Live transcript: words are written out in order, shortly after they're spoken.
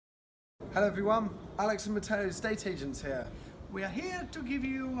Hello everyone, Alex and Matteo, estate agents here. We are here to give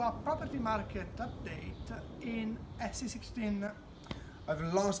you a property market update in SE16. Over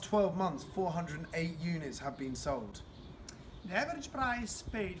the last 12 months, 408 units have been sold. The average price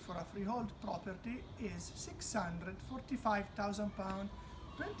paid for a freehold property is £645,000,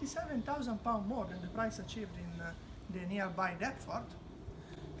 £27,000 more than the price achieved in the nearby Deptford.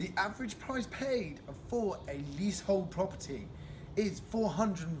 The average price paid for a leasehold property is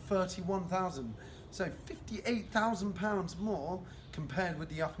 £431,000, so £58,000 more compared with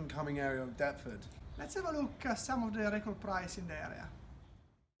the up-and-coming area of Deptford. Let's have a look at some of the record price in the area.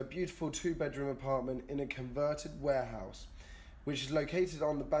 A beautiful two-bedroom apartment in a converted warehouse, which is located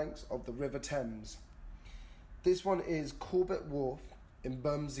on the banks of the River Thames. This one is Corbett Wharf in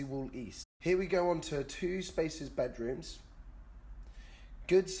Bermondsey Wall East. Here we go on to two spacious bedrooms,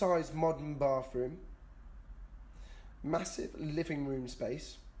 good sized modern bathroom, massive living room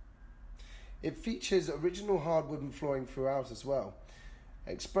space. It features original hardwood flooring throughout as well,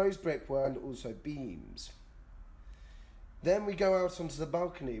 exposed brickwork and also beams. Then we go out onto the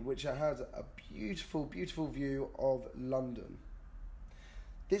balcony, which has a beautiful view of London.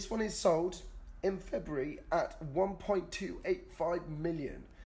 This one is sold in February at 1.285 million.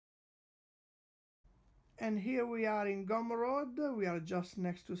 And here we are in Gomer Road. We are just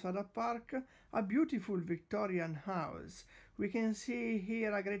next to Sadap Park, a beautiful Victorian house. We can see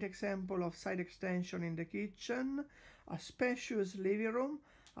here a great example of side extension in the kitchen, a spacious living room,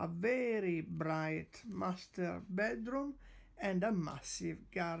 a very bright master bedroom, and a massive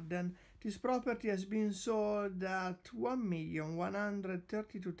garden. This property has been sold at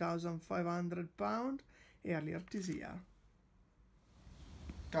 £1,132,500 earlier this year.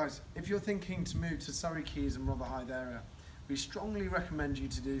 Guys, if you're thinking to move to Surrey Quays and Rotherhithe area, we strongly recommend you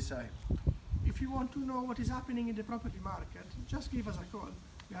to do so. If you want to know what is happening in the property market, just give us a call.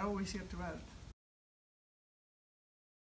 We are always here to help.